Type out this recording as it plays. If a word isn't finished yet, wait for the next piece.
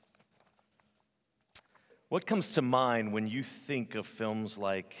What comes to mind when you think of films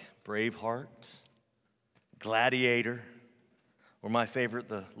like Braveheart, Gladiator, or my favorite,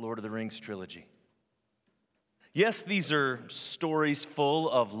 the Lord of the Rings trilogy? Yes, these are stories full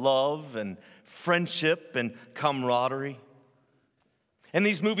of love and friendship and camaraderie. And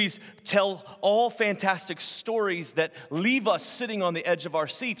these movies tell all fantastic stories that leave us sitting on the edge of our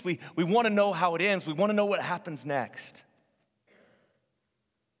seats. We want to know how it ends. We want to know what happens next.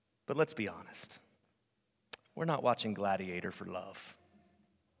 But let's be honest. We're not watching Gladiator for love.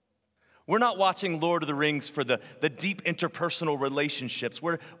 We're not watching Lord of the Rings for the deep interpersonal relationships.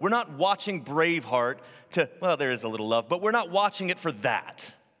 We're not watching Braveheart well, there is a little love, but we're not watching it for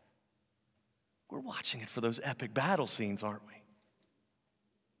that. We're watching it for those epic battle scenes, aren't we?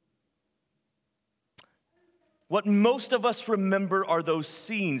 What most of us remember are those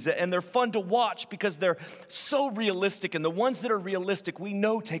scenes, and they're fun to watch because they're so realistic, and the ones that are realistic we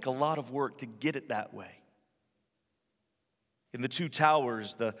know take a lot of work to get it that way. In The Two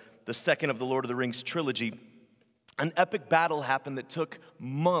Towers, the second of the Lord of the Rings trilogy, an epic battle happened that took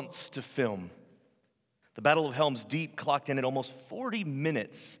months to film. The Battle of Helm's Deep clocked in at almost 40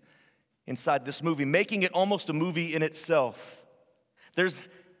 minutes inside this movie, making it almost a movie in itself. There's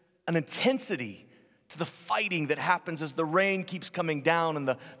an intensity to the fighting that happens as the rain keeps coming down and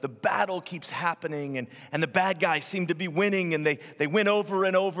the battle keeps happening, and the bad guys seem to be winning, and they win over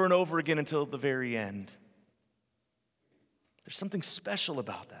and over and over again until the very end. There's something special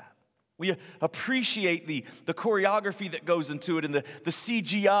about that. We appreciate the choreography that goes into it and the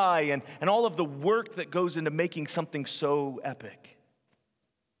CGI and all of the work that goes into making something so epic.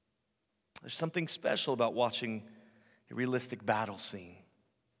 There's something special about watching a realistic battle scene.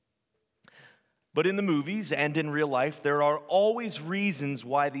 But in the movies and in real life, there are always reasons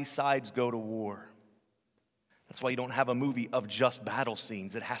why these sides go to war. That's why you don't have a movie of just battle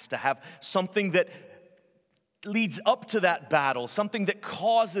scenes. It has to have something that leads up to that battle, something that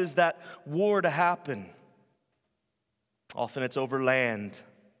causes that war to happen. Often it's over land.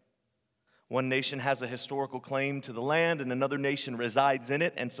 One nation has a historical claim to the land and another nation resides in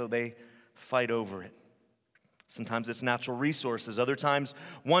it, and so they fight over it. Sometimes it's natural resources. Other times,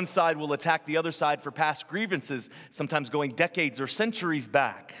 one side will attack the other side for past grievances, sometimes going decades or centuries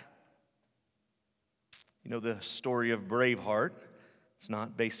back. You know the story of Braveheart. It's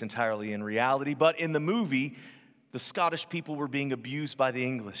not based entirely in reality, but in the movie, the Scottish people were being abused by the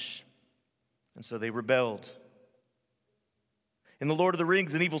English, and so they rebelled. In The Lord of the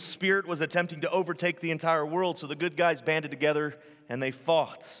Rings, an evil spirit was attempting to overtake the entire world, so the good guys banded together and they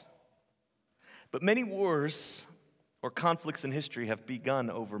fought. But many wars or conflicts in history have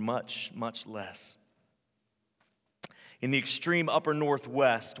begun over much, much less. In the extreme upper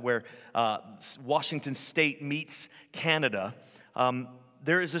northwest, where Washington State meets Canada,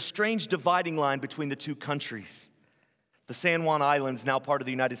 there is a strange dividing line between the two countries. The San Juan Islands, now part of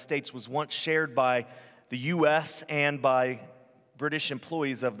the United States, was once shared by the U.S. and by British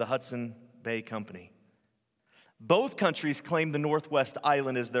employees of the Hudson Bay Company. Both countries claimed the Northwest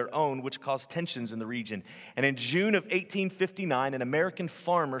Island as their own, which caused tensions in the region. And in June of 1859, an American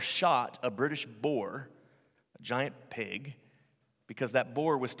farmer shot a British boar, a giant pig, because that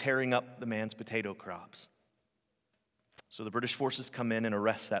boar was tearing up the man's potato crops. So the British forces come in and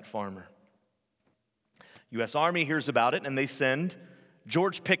arrest that farmer. U.S. Army hears about it, and they send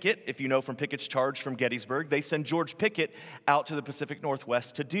George Pickett, if you know from Pickett's Charge from Gettysburg, they send George Pickett out to the Pacific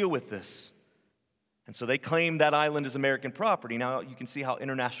Northwest to deal with this. And so they claim that island as American property. Now you can see how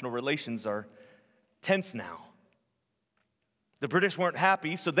international relations are tense now. The British weren't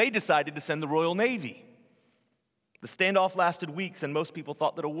happy, so they decided to send the Royal Navy. The standoff lasted weeks, and most people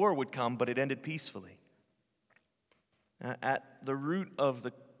thought that a war would come, but it ended peacefully. At the root of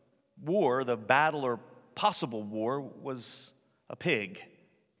the war, the battle or possible war, was a pig.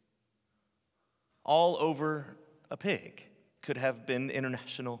 All over a pig could have been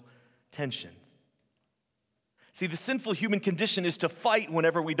international tensions. See, the sinful human condition is to fight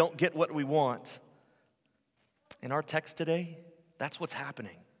whenever we don't get what we want. In our text today, that's what's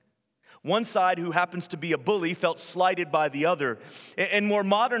happening. One side, who happens to be a bully, felt slighted by the other. In more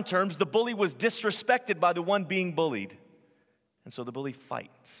modern terms, the bully was disrespected by the one being bullied. And so the bully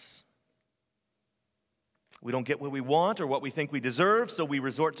fights. We don't get what we want or what we think we deserve, so we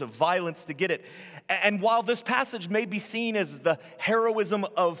resort to violence to get it. And while this passage may be seen as the heroism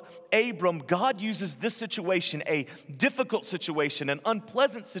of Abram, God uses this situation, a difficult situation, an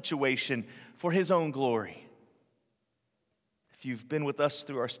unpleasant situation, for his own glory. If you've been with us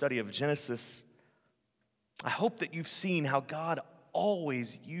through our study of Genesis, I hope that you've seen how God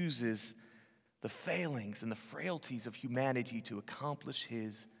always uses the failings and the frailties of humanity to accomplish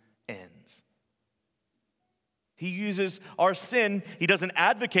his ends. He uses our sin. He doesn't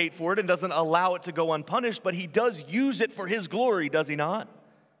advocate for it and doesn't allow it to go unpunished, but he does use it for his glory, does he not?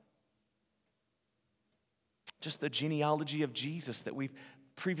 Just the genealogy of Jesus that we've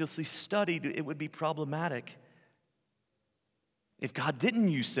previously studied, it would be problematic if God didn't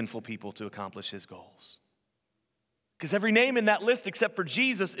use sinful people to accomplish his goals. Because every name in that list except for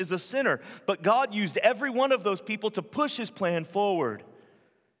Jesus is a sinner. But God used every one of those people to push his plan forward.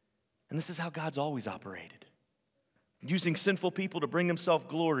 And this is how God's always operated, using sinful people to bring himself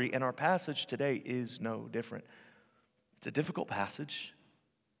glory. And our passage today is no different. It's a difficult passage.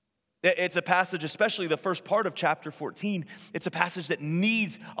 It's a passage, especially the first part of chapter 14, it's a passage that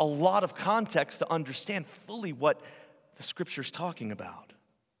needs a lot of context to understand fully what the Scripture's talking about.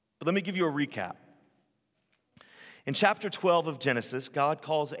 But let me give you a recap. In chapter 12 of Genesis, God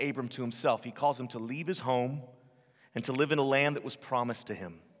calls Abram to himself. He calls him to leave his home and to live in a land that was promised to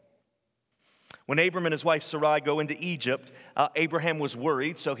him. When Abram and his wife Sarai go into Egypt, Abraham was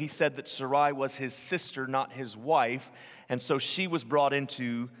worried, so he said that Sarai was his sister, not his wife, and so she was brought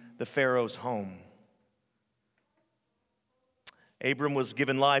into the Pharaoh's home. Abram was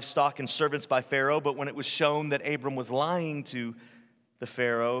given livestock and servants by Pharaoh, but when it was shown that Abram was lying to the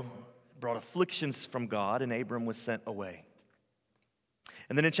Pharaoh, it brought afflictions from God, and Abram was sent away.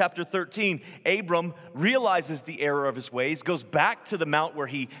 And then in chapter 13, Abram realizes the error of his ways, goes back to the mount where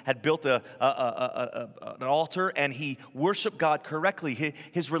he had built an altar, and he worshiped God correctly.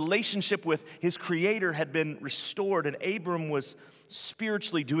 His relationship with his Creator had been restored, and Abram was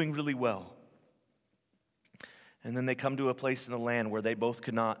spiritually doing really well. And then they come to a place in the land where they both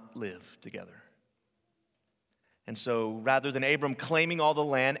could not live together. And so rather than Abram claiming all the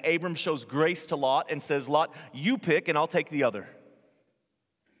land, Abram shows grace to Lot and says, Lot, you pick and I'll take the other.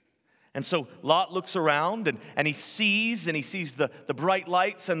 And so Lot looks around and he sees the bright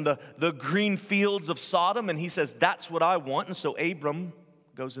lights and the green fields of Sodom, and he says, that's what I want. And so Abram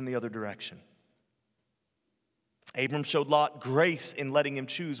goes in the other direction. Abram showed Lot grace in letting him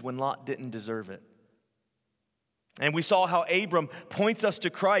choose when Lot didn't deserve it. And we saw how Abram points us to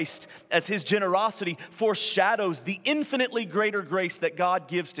Christ as his generosity foreshadows the infinitely greater grace that God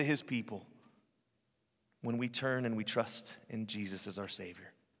gives to his people when we turn and we trust in Jesus as our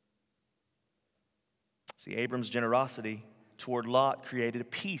Savior. See, Abram's generosity toward Lot created a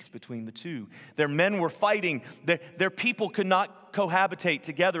peace between the two. Their men were fighting. Their people could not cohabitate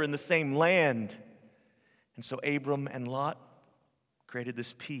together in the same land. And so Abram and Lot created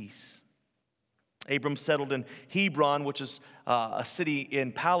this peace. Abram settled in Hebron, which is a city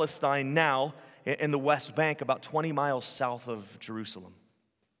in Palestine now, in the West Bank, about 20 miles south of Jerusalem.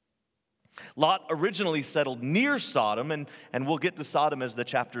 Lot originally settled near Sodom, and we'll get to Sodom as the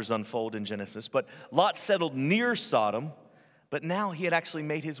chapters unfold in Genesis, but Lot settled near Sodom, but now he had actually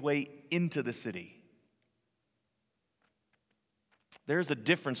made his way into the city. There's a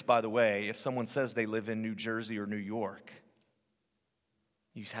difference, by the way, if someone says they live in New Jersey or New York.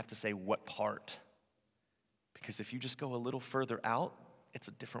 You have to say what part. Because if you just go a little further out, it's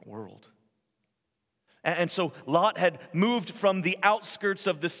a different world. And so Lot had moved from the outskirts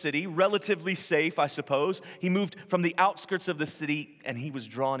of the city, relatively safe, I suppose. He moved from the outskirts of the city and he was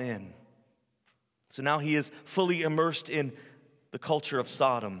drawn in. So now he is fully immersed in the culture of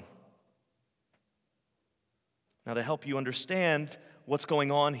Sodom. Now, to help you understand what's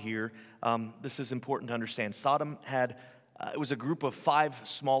going on here, this is important to understand. Sodom had, it was a group of 5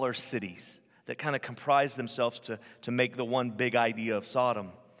 smaller cities that kind of comprised themselves to make the one big idea of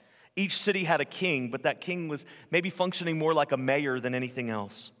Sodom. Each city had a king, but that king was maybe functioning more like a mayor than anything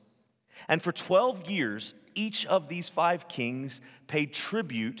else. And for 12 years, each of these 5 kings paid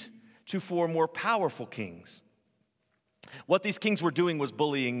tribute to 4 more powerful kings. What these kings were doing was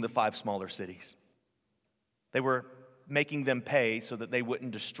bullying the 5 smaller cities. They were making them pay so that they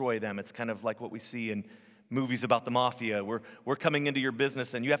wouldn't destroy them. It's kind of like what we see in movies about the mafia. We're coming into your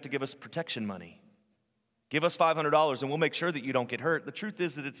business and you have to give us protection money. Give us $500 and we'll make sure that you don't get hurt. The truth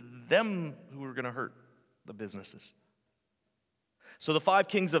is that it's them who are going to hurt the businesses. So the 5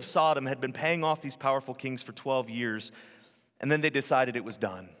 kings of Sodom had been paying off these powerful kings for 12 years, and then they decided it was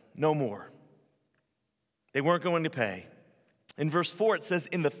done. No more. They weren't going to pay. In verse 4, it says,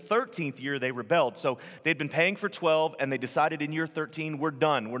 in the 13th year they rebelled. So they'd been paying for 12, and they decided in year 13, we're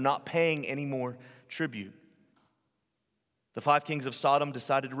done. We're not paying any more tribute. The 5 kings of Sodom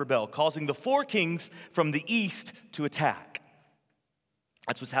decided to rebel, causing the 4 kings from the east to attack.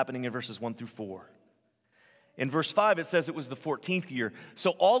 That's what's happening in verses 1 through 4. In verse 5, it says it was the 14th year.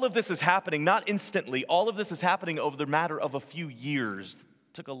 So all of this is happening, not instantly. All of this is happening over the matter of a few years.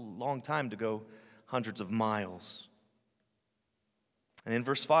 It took a long time to go hundreds of miles. And in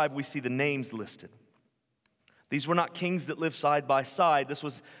verse 5, we see the names listed. These were not kings that lived side by side. This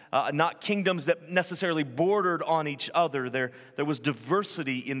was not kingdoms that necessarily bordered on each other. There was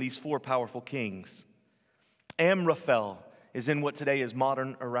diversity in these four powerful kings. Amraphel is in what today is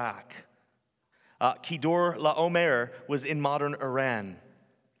modern Iraq. Kedor Laomer was in modern Iran.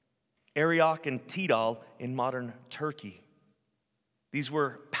 Arioch and Tidal in modern Turkey. These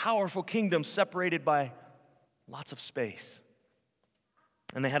were powerful kingdoms separated by lots of space.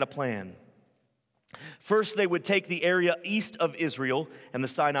 And they had a plan. First, they would take the area east of Israel and the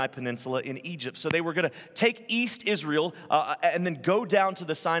Sinai Peninsula in Egypt. So they were going to take East Israel and then go down to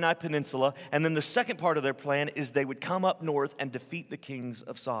the Sinai Peninsula. And then the second part of their plan is they would come up north and defeat the kings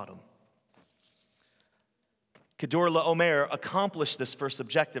of Sodom. Kedorlaomer accomplished this first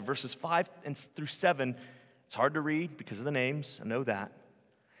objective. Verses 5 through 7, it's hard to read because of the names, I know that.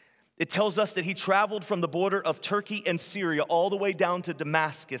 It tells us that he traveled from the border of Turkey and Syria all the way down to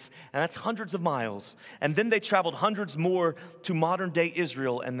Damascus, and that's hundreds of miles. And then they traveled hundreds more to modern-day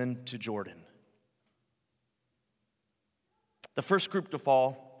Israel and then to Jordan. The first group to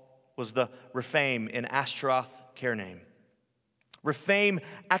fall was the Rephaim in Ashtaroth, Karnaim. Rephaim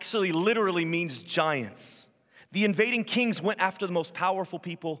actually literally means giants. The invading kings went after the most powerful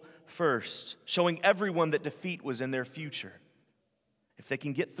people first, showing everyone that defeat was in their future. If they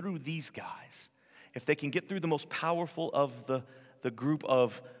can get through these guys, if they can get through the most powerful of the group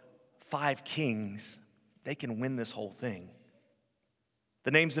of 5 kings, they can win this whole thing.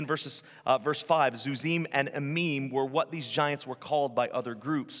 The names in verse 5, Zuzim and Emim, were what these giants were called by other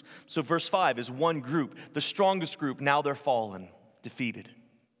groups. So verse 5 is one group, the strongest group. Now they're fallen, defeated.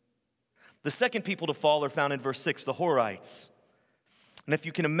 The second people to fall are found in verse 6, the Horites. And if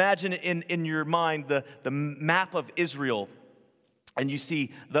you can imagine in your mind the map of Israel, and you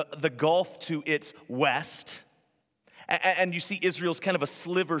see the Gulf to its west, and you see Israel's kind of a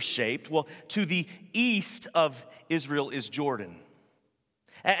sliver shaped. Well, to the east of Israel is Jordan.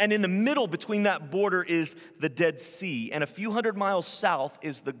 And in the middle between that border is the Dead Sea. And a few hundred miles south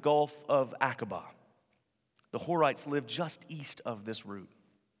is the Gulf of Aqaba. The Horites lived just east of this route.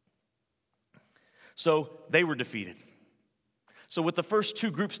 So they were defeated. So with the first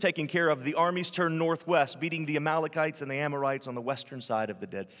 2 groups taken care of, the armies turned northwest, beating the Amalekites and the Amorites on the western side of the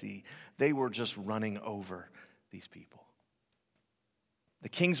Dead Sea. They were just running over these people. The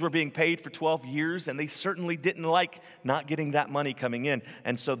kings were being paid for 12 years, and they certainly didn't like not getting that money coming in.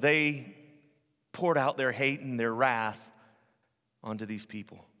 And so they poured out their hate and their wrath onto these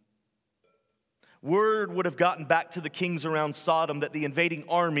people. Word would have gotten back to the kings around Sodom that the invading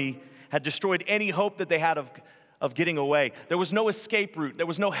army had destroyed any hope that they had of getting away. There was no escape route. There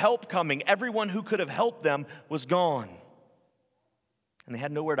was no help coming. Everyone who could have helped them was gone. And they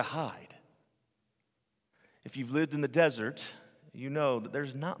had nowhere to hide. If you've lived in the desert, you know that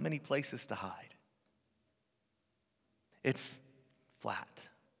there's not many places to hide. It's flat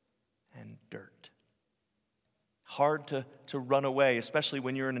and dirt. Hard to run away, especially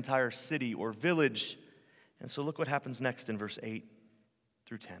when you're an entire city or village. And so look what happens next in verse 8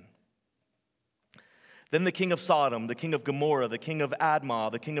 through 10. Then the king of Sodom, the king of Gomorrah, the king of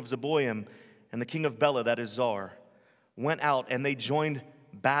Admah, the king of Zeboim, and the king of Bela, that is Zar, went out and they joined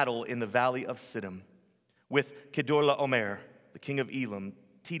battle in the valley of Siddim with Kedorlaomer, the king of Elam,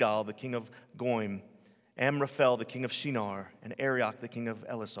 Tidal, the king of Goim, Amraphel, the king of Shinar, and Arioch, the king of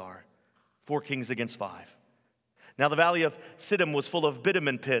Elasar. 4 kings against 5. Now the valley of Siddim was full of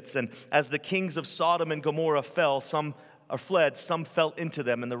bitumen pits, and as the kings of Sodom and Gomorrah fled, some fell into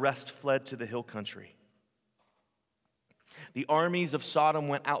them, and the rest fled to the hill country. The armies of Sodom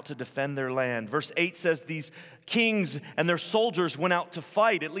went out to defend their land. Verse 8 says these kings and their soldiers went out to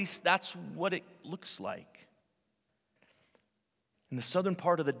fight. At least that's what it looks like. In the southern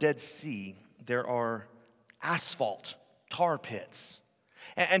part of the Dead Sea, there are asphalt tar pits.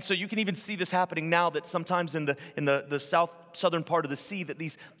 And so you can even see this happening now, that sometimes in the southern part of the sea, that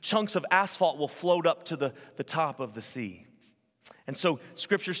these chunks of asphalt will float up to the top of the sea. And so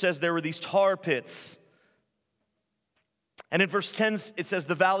Scripture says there were these tar pits. And in verse 10, it says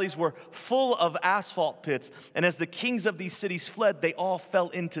the valleys were full of asphalt pits. And as the kings of these cities fled, they all fell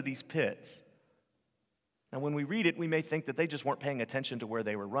into these pits. Now, when we read it, we may think that they just weren't paying attention to where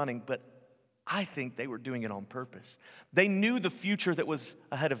they were running, but I think they were doing it on purpose. They knew the future that was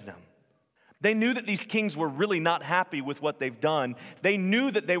ahead of them. They knew that these kings were really not happy with what they've done. They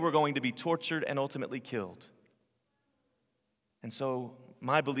knew that they were going to be tortured and ultimately killed. And so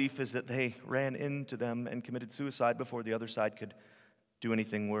my belief is that they ran into them and committed suicide before the other side could do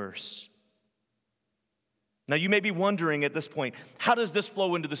anything worse. Now, you may be wondering at this point, how does this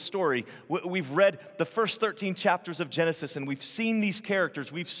flow into the story? We've read the first 13 chapters of Genesis, and we've seen these characters.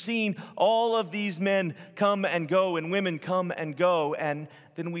 We've seen all of these men come and go, and women come and go. And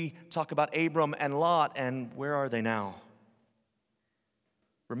then we talk about Abram and Lot, and where are they now?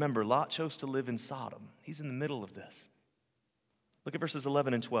 Remember, Lot chose to live in Sodom. He's in the middle of this. Look at verses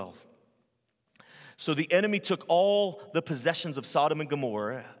 11 and 12. So the enemy took all the possessions of Sodom and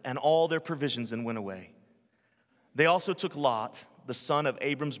Gomorrah and all their provisions and went away. They also took Lot, the son of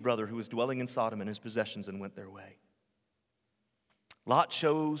Abram's brother, who was dwelling in Sodom, and his possessions, and went their way. Lot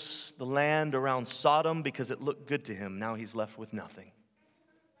chose the land around Sodom because it looked good to him. Now he's left with nothing.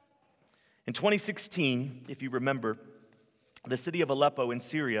 In 2016, if you remember, the city of Aleppo in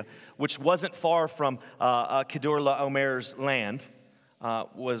Syria, which wasn't far from Kedorlaomer's land,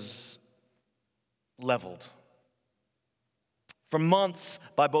 was leveled. For months,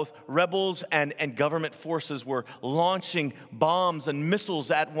 by both rebels and government forces were launching bombs and missiles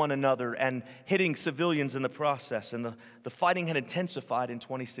at one another and hitting civilians in the process. And the fighting had intensified in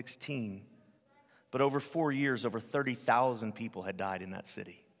 2016. But over 4 years, over 30,000 people had died in that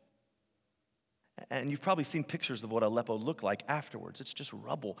city. And you've probably seen pictures of what Aleppo looked like afterwards. It's just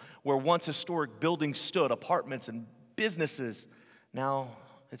rubble. Where once historic buildings stood, apartments and businesses, now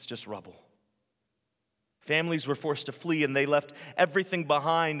it's just rubble. Families were forced to flee, and they left everything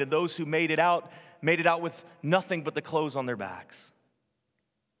behind, and those who made it out with nothing but the clothes on their backs.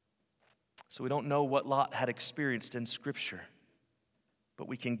 So we don't know what Lot had experienced in Scripture, but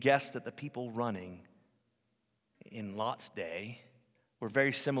we can guess that the people running in Lot's day were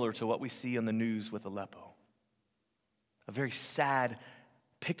very similar to what we see on the news with Aleppo. A very sad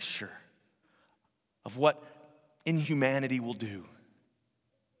picture of what inhumanity will do.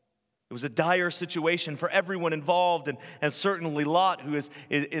 It was a dire situation for everyone involved, and certainly Lot, who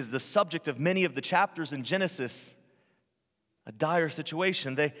is the subject of many of the chapters in Genesis. A dire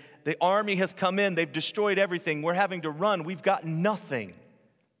situation. The army has come in. They've destroyed everything. We're having to run. We've got nothing.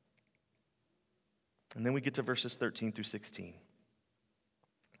 And then we get to verses 13 through 16.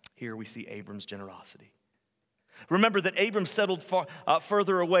 Here we see Abram's generosity. Remember that Abram settled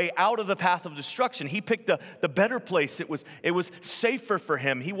further away out of the path of destruction. He picked the better place. It was safer for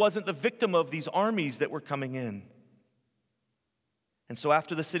him. He wasn't the victim of these armies that were coming in. And so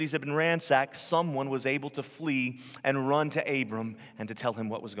after the cities had been ransacked, someone was able to flee and run to Abram and to tell him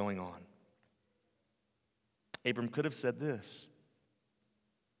what was going on. Abram could have said this: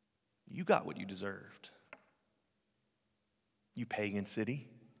 "You got what you deserved. You pagan city.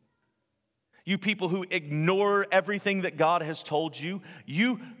 You people who ignore everything that God has told you,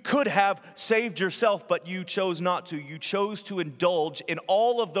 you could have saved yourself, but you chose not to. You chose to indulge in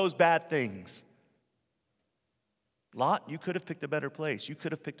all of those bad things. Lot, you could have picked a better place. You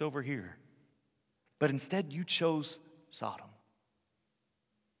could have picked over here. But instead, you chose Sodom.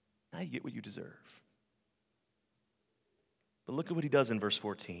 Now you get what you deserve." But look at what he does in verse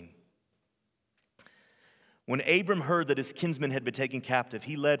 14. When Abram heard that his kinsmen had been taken captive,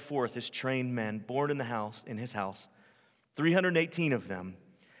 he led forth his trained men, born in his house, 318 of them,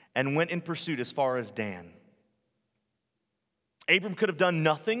 and went in pursuit as far as Dan. Abram could have done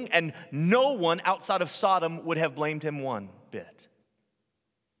nothing, and no one outside of Sodom would have blamed him one bit.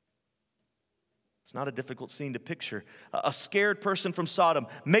 It's not a difficult scene to picture. A scared person from Sodom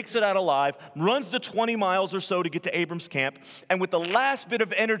makes it out alive, runs the 20 miles or so to get to Abram's camp, and with the last bit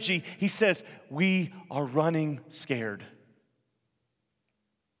of energy, he says, "We are running scared.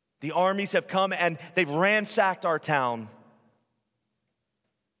 The armies have come and they've ransacked our town."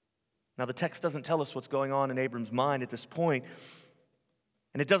 Now, the text doesn't tell us what's going on in Abram's mind at this point,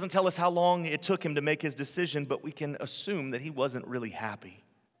 and it doesn't tell us how long it took him to make his decision, but we can assume that he wasn't really happy.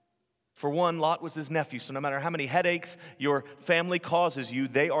 For one, Lot was his nephew, so no matter how many headaches your family causes you,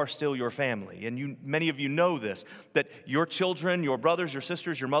 they are still your family. And many of you know this, that your children, your brothers, your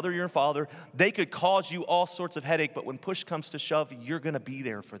sisters, your mother, your father, they could cause you all sorts of headache, but when push comes to shove, you're going to be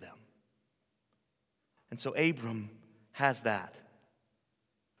there for them. And so Abram has that.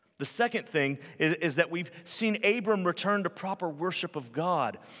 The second thing is that we've seen Abram return to proper worship of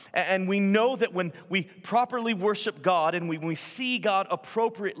God. And we know that when we properly worship God and when we see God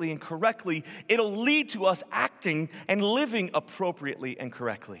appropriately and correctly, it'll lead to us acting and living appropriately and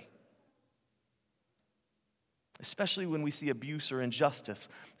correctly. Especially when we see abuse or injustice.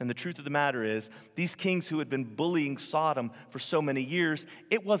 And the truth of the matter is, these kings who had been bullying Sodom for so many years,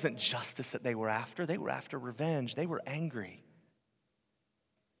 it wasn't justice that they were after revenge. They were angry.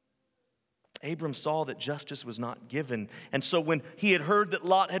 Abram saw that justice was not given. And so when he had heard that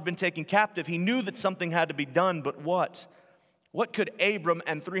Lot had been taken captive, he knew that something had to be done. But what? What could Abram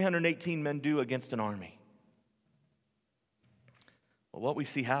and 318 men do against an army? Well, what we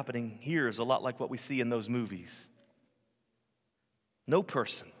see happening here is a lot like what we see in those movies. No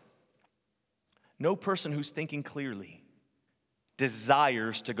person who's thinking clearly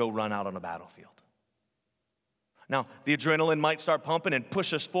desires to go run out on a battlefield. Now, the adrenaline might start pumping and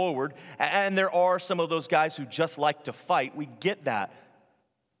push us forward, and there are some of those guys who just like to fight. We get that.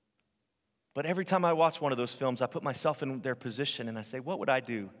 But every time I watch one of those films, I put myself in their position and I say, what would I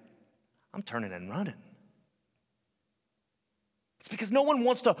do? I'm turning and running. It's because no one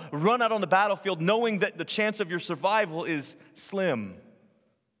wants to run out on the battlefield knowing that the chance of your survival is slim,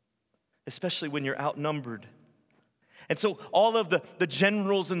 especially when you're outnumbered. And so all of the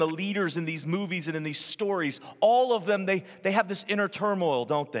generals and the leaders in these movies and in these stories, all of them, they have this inner turmoil,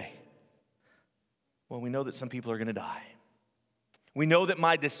 don't they? Well, we know that some people are going to die. We know that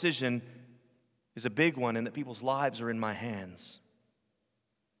my decision is a big one and that people's lives are in my hands.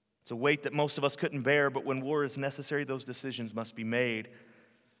 It's a weight that most of us couldn't bear, but when war is necessary, those decisions must be made.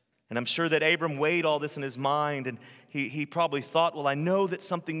 And I'm sure that Abram weighed all this in his mind, and he probably thought, well, I know that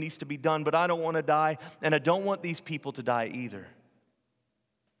something needs to be done, but I don't want to die, and I don't want these people to die either.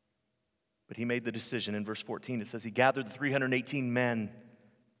 But he made the decision. In verse 14, it says, he gathered the 318 men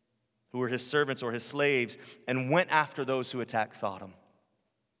who were his servants or his slaves and went after those who attacked Sodom.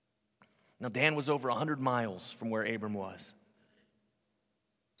 Now, Dan was over 100 miles from where Abram was.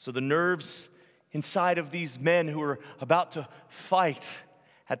 So the nerves inside of these men who were about to fight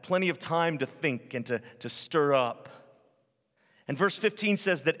had plenty of time to think and to stir up. And verse 15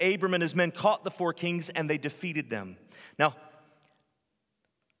 says that Abram and his men caught the 4 kings and they defeated them. Now,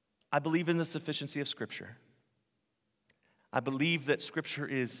 I believe in the sufficiency of Scripture. I believe that Scripture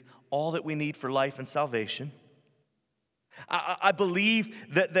is all that we need for life and salvation. I believe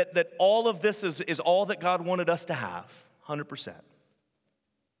that all of this is all that God wanted us to have, 100%.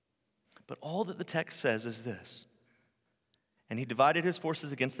 But all that the text says is this. And he divided his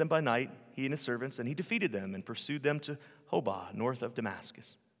forces against them by night, he and his servants, and he defeated them and pursued them to Hobah, north of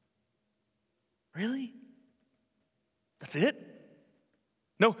Damascus. Really? That's it?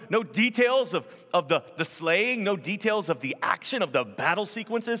 No details of the slaying, no details of the action, of the battle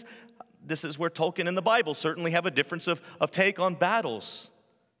sequences. This is where Tolkien and the Bible certainly have a difference of take on battles.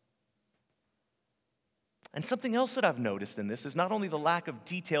 And something else that I've noticed in this is not only the lack of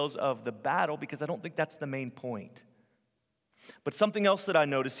details of the battle, because I don't think that's the main point. But something else that I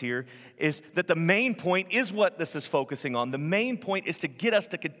notice here is that the main point is what this is focusing on. The main point is to get us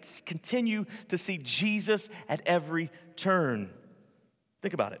to continue to see Jesus at every turn.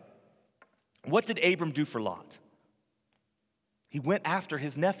 Think about it. What did Abram do for Lot? He went after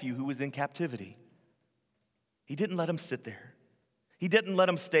his nephew who was in captivity. He didn't let him sit there. He didn't let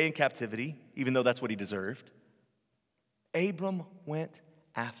him stay in captivity, even though that's what he deserved. Abram went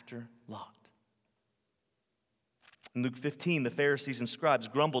after Lot. In Luke 15, the Pharisees and scribes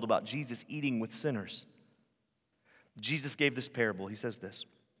grumbled about Jesus eating with sinners. Jesus gave this parable. He says this.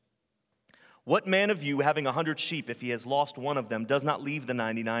 What man of you, having 100 sheep, if he has lost one of them, does not leave the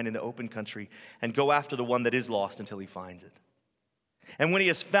 99 in the open country and go after the one that is lost until he finds it? And when he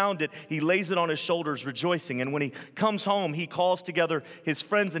has found it, he lays it on his shoulders, rejoicing. And when he comes home, he calls together his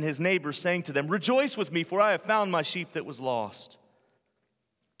friends and his neighbors, saying to them, rejoice with me, for I have found my sheep that was lost.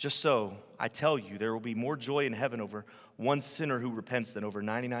 Just so, I tell you, there will be more joy in heaven over one sinner who repents than over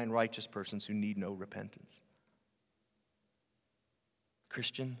 99 righteous persons who need no repentance.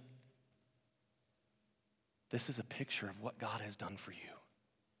 Christian, this is a picture of what God has done for you.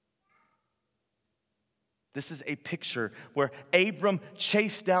 This is a picture where Abram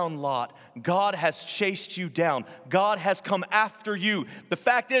chased down Lot. God has chased you down. God has come after you. The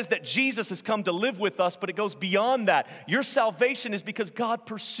fact is that Jesus has come to live with us, but it goes beyond that. Your salvation is because God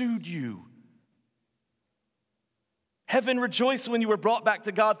pursued you. Heaven rejoiced when you were brought back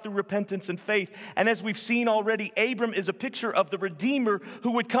to God through repentance and faith. And as we've seen already, Abram is a picture of the Redeemer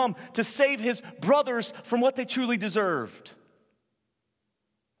who would come to save his brothers from what they truly deserved.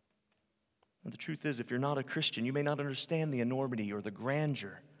 And the truth is, if you're not a Christian, you may not understand the enormity or the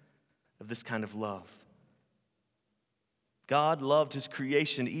grandeur of this kind of love. God loved his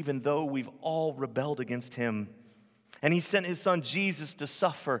creation even though we've all rebelled against him. And he sent his son Jesus to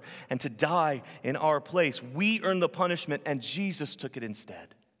suffer and to die in our place. We earned the punishment and Jesus took it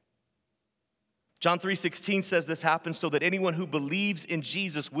instead. John 3:16 says this happens so that anyone who believes in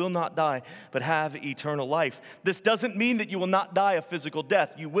Jesus will not die, but have eternal life. This doesn't mean that you will not die a physical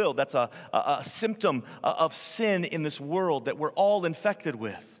death. You will. That's a symptom of sin in this world that we're all infected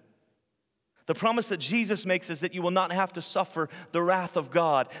with. The promise that Jesus makes is that you will not have to suffer the wrath of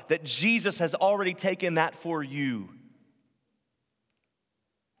God, that Jesus has already taken that for you.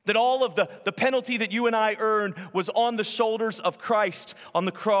 That all of the penalty that you and I earned was on the shoulders of Christ on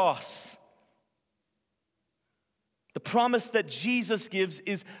the cross. The promise that Jesus gives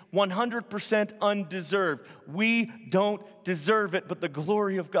is 100% undeserved. We don't deserve it, but the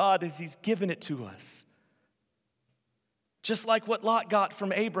glory of God is He's given it to us. Just like what Lot got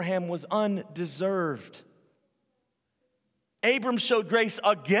from Abraham was undeserved. Abram showed grace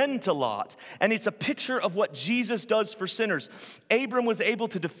again to Lot, and it's a picture of what Jesus does for sinners. Abram was able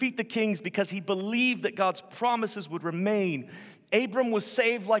to defeat the kings because he believed that God's promises would remain. Abram was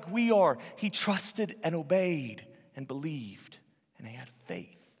saved like we are. He trusted and obeyed and believed, and he had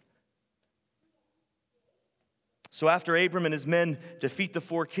faith. So after Abram and his men defeat the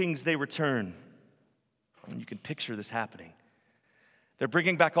four kings, they return. And you can picture this happening. They're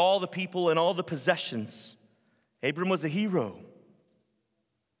bringing back all the people and all the possessions. Abram was a hero.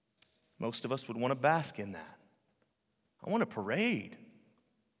 Most of us would want to bask in that. I want a parade.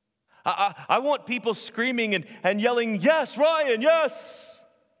 I want people screaming and yelling, "Yes, Ryan, yes!"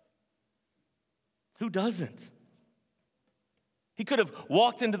 Who doesn't? He could have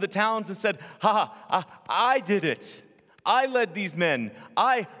walked into the towns and said, I did it. I led these men.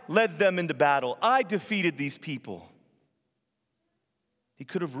 I led them into battle. I defeated these people. He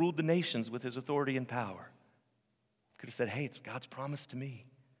could have ruled the nations with his authority and power. Could have said, hey, it's God's promise to me.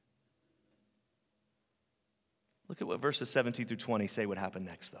 Look at what verses 17 through 20 say what happened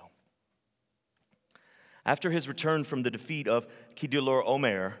next, though. After his return from the defeat of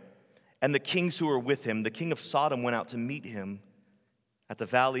Kedorlaomer and the kings who were with him, the king of Sodom went out to meet him at the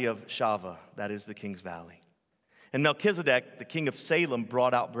valley of Shaveh, that is the king's valley. And Melchizedek, the king of Salem,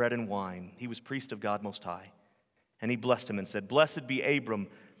 brought out bread and wine. He was priest of God Most High. And he blessed him and said, "Blessed be Abram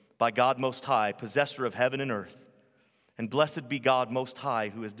by God Most High, possessor of heaven and earth. And blessed be God Most High,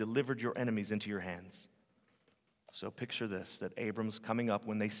 who has delivered your enemies into your hands." So picture this, that Abram's coming up.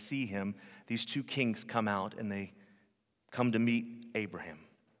 When they see him, these two kings come out and they come to meet Abraham.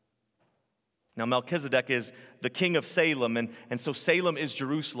 Now, Melchizedek is the king of Salem, and so Salem is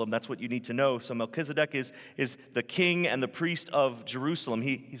Jerusalem. That's what you need to know. So Melchizedek is the king and the priest of Jerusalem.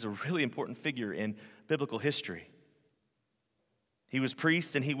 He's a really important figure in biblical history. He was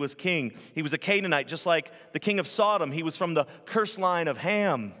priest and he was king. He was a Canaanite, just like the king of Sodom. He was from the curse line of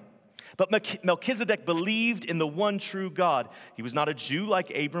Ham. But Melchizedek believed in the one true God. He was not a Jew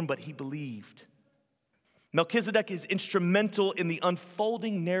like Abram, but he believed. Melchizedek is instrumental in the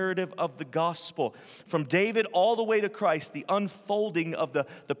unfolding narrative of the gospel. From David all the way to Christ, the unfolding of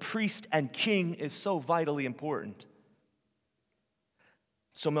the priest and king is so vitally important.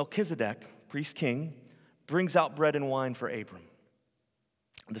 So Melchizedek, priest king, brings out bread and wine for Abram.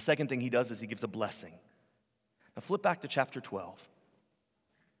 The second thing he does is he gives a blessing. Now flip back to chapter 12,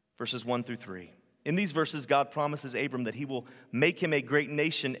 verses 1 through 3. In these verses, God promises Abram that he will make him a great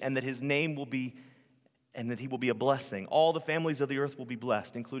nation and that his name will be and that he will be a blessing. All the families of the earth will be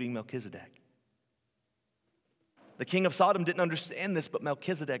blessed, including Melchizedek. The king of Sodom didn't understand this, but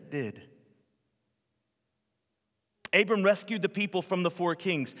Melchizedek did. Abram rescued the people from the four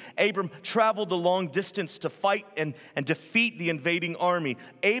kings. Abram traveled a long distance to fight and defeat the invading army.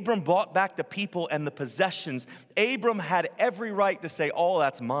 Abram bought back the people and the possessions. Abram had every right to say, "Oh,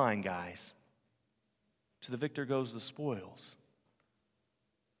 that's mine, guys." To the victor goes the spoils.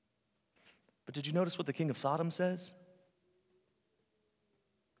 But did you notice what the king of Sodom says?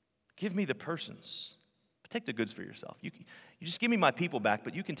 "Give me the persons, but take the goods for yourself. You just give me my people back,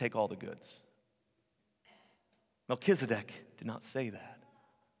 but you can take all the goods." Melchizedek did not say that.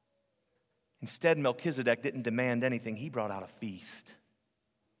 Instead, Melchizedek didn't demand anything. He brought out a feast.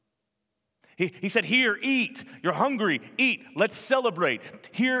 He said, "Here, eat. You're hungry. Eat. Let's celebrate.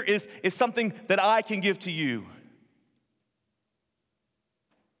 Here is something that I can give to you."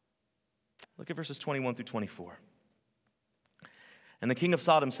 Look at verses 21 through 24. And the king of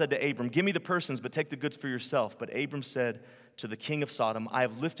Sodom said to Abram, "Give me the persons, but take the goods for yourself." But Abram said to the king of Sodom, "I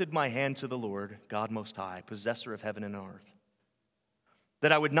have lifted my hand to the Lord, God Most High, possessor of heaven and earth,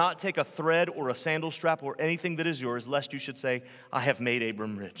 that I would not take a thread or a sandal strap or anything that is yours, lest you should say, 'I have made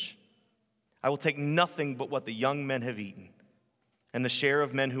Abram rich.' I will take nothing but what the young men have eaten, and the share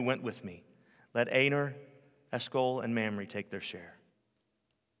of men who went with me. Let Aner, Eshcol, and Mamre take their share."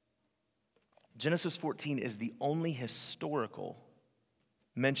 Genesis 14 is the only historical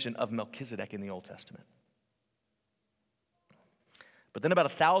mention of Melchizedek in the Old Testament. But then about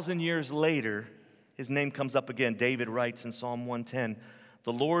 1,000 years later, his name comes up again. David writes in Psalm 110,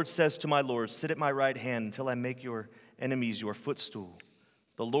 "The Lord says to my Lord, sit at my right hand until I make your enemies your footstool.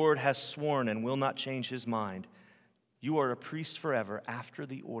 The Lord has sworn and will not change his mind. You are a priest forever after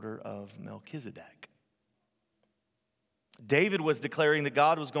the order of Melchizedek." David was declaring that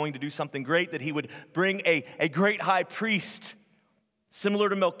God was going to do something great, that he would bring a great high priest similar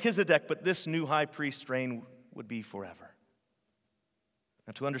to Melchizedek, but this new high priest reign would be forever.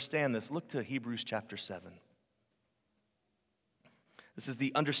 Now, to understand this, look to Hebrews chapter 7. This is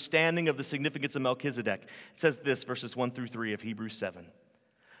the understanding of the significance of Melchizedek. It says this, verses 1 through 3 of Hebrews 7.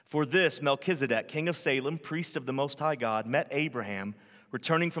 For this Melchizedek, king of Salem, priest of the Most High God, met Abraham,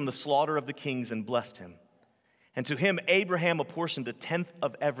 returning from the slaughter of the kings, and blessed him. And to him Abraham apportioned a tenth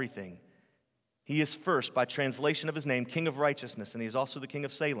of everything. He is first, by translation of his name, King of Righteousness, and he is also the King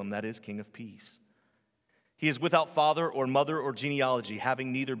of Salem, that is, King of Peace. He is without father or mother or genealogy,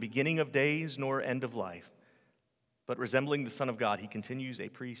 having neither beginning of days nor end of life. But resembling the Son of God, he continues a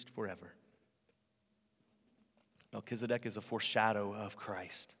priest forever. Melchizedek is a foreshadow of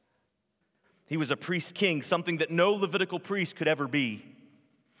Christ. He was a priest king, something that no Levitical priest could ever be.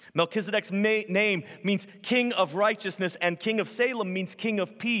 Melchizedek's name means King of Righteousness, and King of Salem means King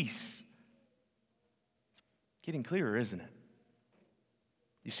of Peace. It's getting clearer, isn't it?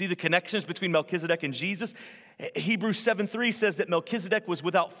 You see the connections between Melchizedek and Jesus? Hebrews 7:3 says that Melchizedek was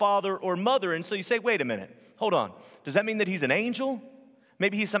without father or mother. And so you say, wait a minute, hold on. Does that mean that he's an angel?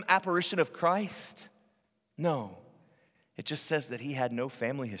 Maybe he's some apparition of Christ? No. It just says that he had no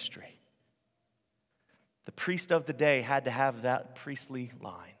family history. The priest of the day had to have that priestly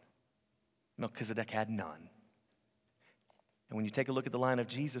line. Melchizedek had none. And when you take a look at the line of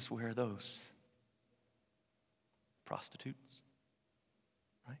Jesus, where are those? Prostitutes,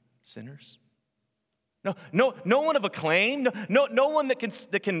 right? Sinners. No one of acclaim. No one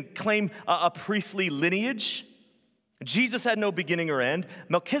that can claim a priestly lineage. Jesus had no beginning or end.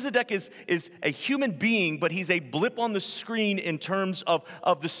 Melchizedek is a human being, but he's a blip on the screen in terms of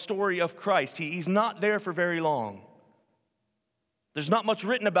the story of Christ. He's not there for very long. There's not much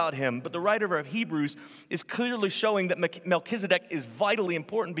written about him, but the writer of Hebrews is clearly showing that Melchizedek is vitally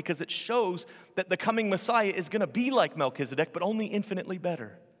important because it shows that the coming Messiah is going to be like Melchizedek, but only infinitely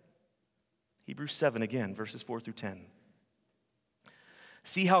better. Hebrews 7 again, verses 4 through 10.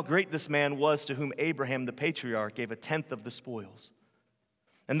 See how great this man was, to whom Abraham the patriarch gave a tenth of the spoils.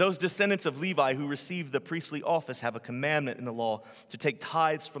 And those descendants of Levi who received the priestly office have a commandment in the law to take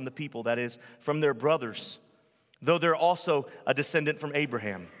tithes from the people, that is, from their brothers, though they're also a descendant from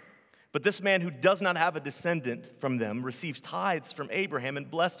Abraham. But this man who does not have a descendant from them receives tithes from Abraham and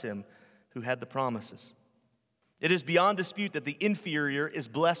blessed him who had the promises. It is beyond dispute that the inferior is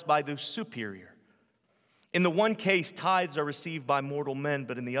blessed by the superior. In the one case, tithes are received by mortal men,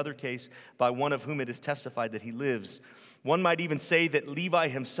 but in the other case, by one of whom it is testified that he lives. One might even say that Levi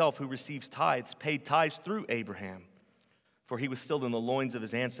himself, who receives tithes, paid tithes through Abraham, for he was still in the loins of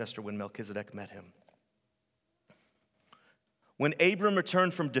his ancestor when Melchizedek met him. When Abram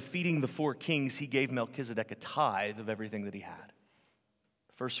returned from defeating the 4 kings, he gave Melchizedek a tithe of everything that he had.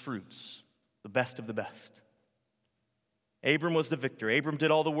 First fruits, the best of the best. Abram was the victor. Abram did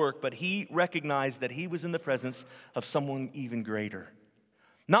all the work, but he recognized that he was in the presence of someone even greater.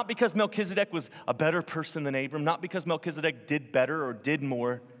 Not because Melchizedek was a better person than Abram, not because Melchizedek did better or did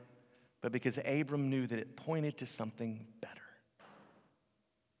more, but because Abram knew that it pointed to something better.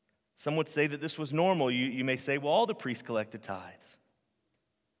 Some would say that this was normal. You may say, well, all the priests collected tithes.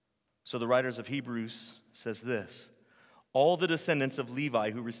 So the writers of Hebrews says this: all the descendants of Levi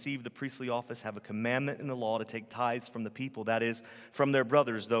who received the priestly office have a commandment in the law to take tithes from the people, that is, from their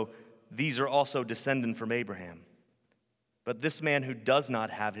brothers, though these are also descended from Abraham. But this man who does not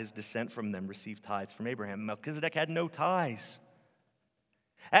have his descent from them received tithes from Abraham. Melchizedek had no tithes.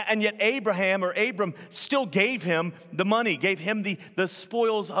 And yet Abram still gave him the money, gave him the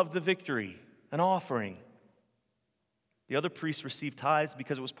spoils of the victory, an offering. The other priests received tithes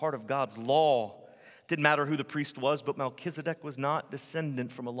because it was part of God's law. It didn't matter who the priest was, but Melchizedek was not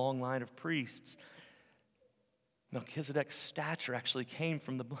descendant from a long line of priests. Melchizedek's stature actually came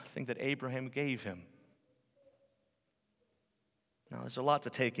from the blessing that Abraham gave him. Now, there's a lot to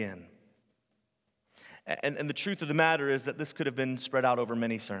take in. And the truth of the matter is that this could have been spread out over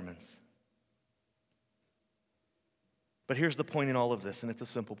many sermons. But here's the point in all of this, and it's a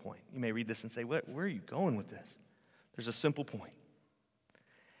simple point. You may read this and say, where are you going with this? There's a simple point.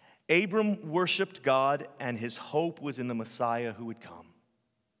 Abram worshiped God, and his hope was in the Messiah who would come.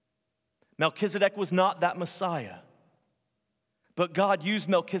 Melchizedek was not that Messiah, but God used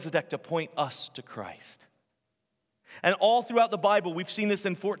Melchizedek to point us to Christ. And all throughout the Bible, we've seen this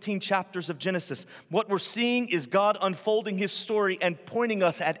in 14 chapters of Genesis. What we're seeing is God unfolding his story and pointing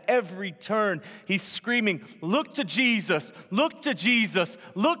us at every turn. He's screaming, look to Jesus, look to Jesus,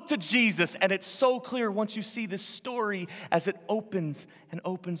 look to Jesus. And it's so clear once you see this story as it opens and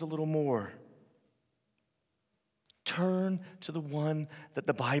opens a little more. Turn to the one that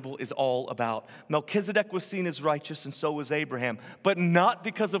the Bible is all about. Melchizedek was seen as righteous, and so was Abraham, but not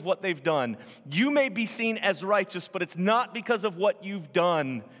because of what they've done. You may be seen as righteous, but it's not because of what you've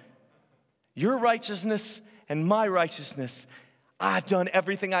done. Your righteousness and my righteousness, I've done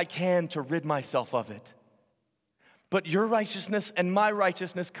everything I can to rid myself of it. But your righteousness and my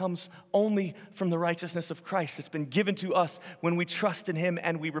righteousness comes only from the righteousness of Christ. It's been given to us when we trust in him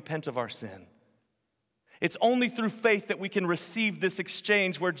and we repent of our sin. It's only through faith that we can receive this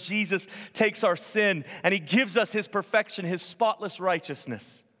exchange where Jesus takes our sin and he gives us his perfection, his spotless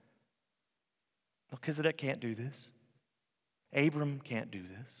righteousness. Melchizedek can't do this. Abram can't do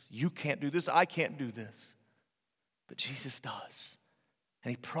this. You can't do this. I can't do this. But Jesus does. And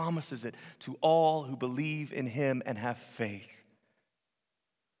he promises it to all who believe in him and have faith,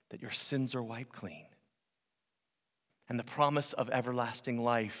 that your sins are wiped clean. And the promise of everlasting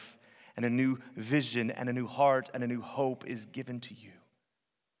life and a new vision and a new heart and a new hope is given to you.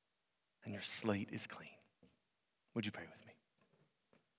 And your slate is clean. Would you pray with me?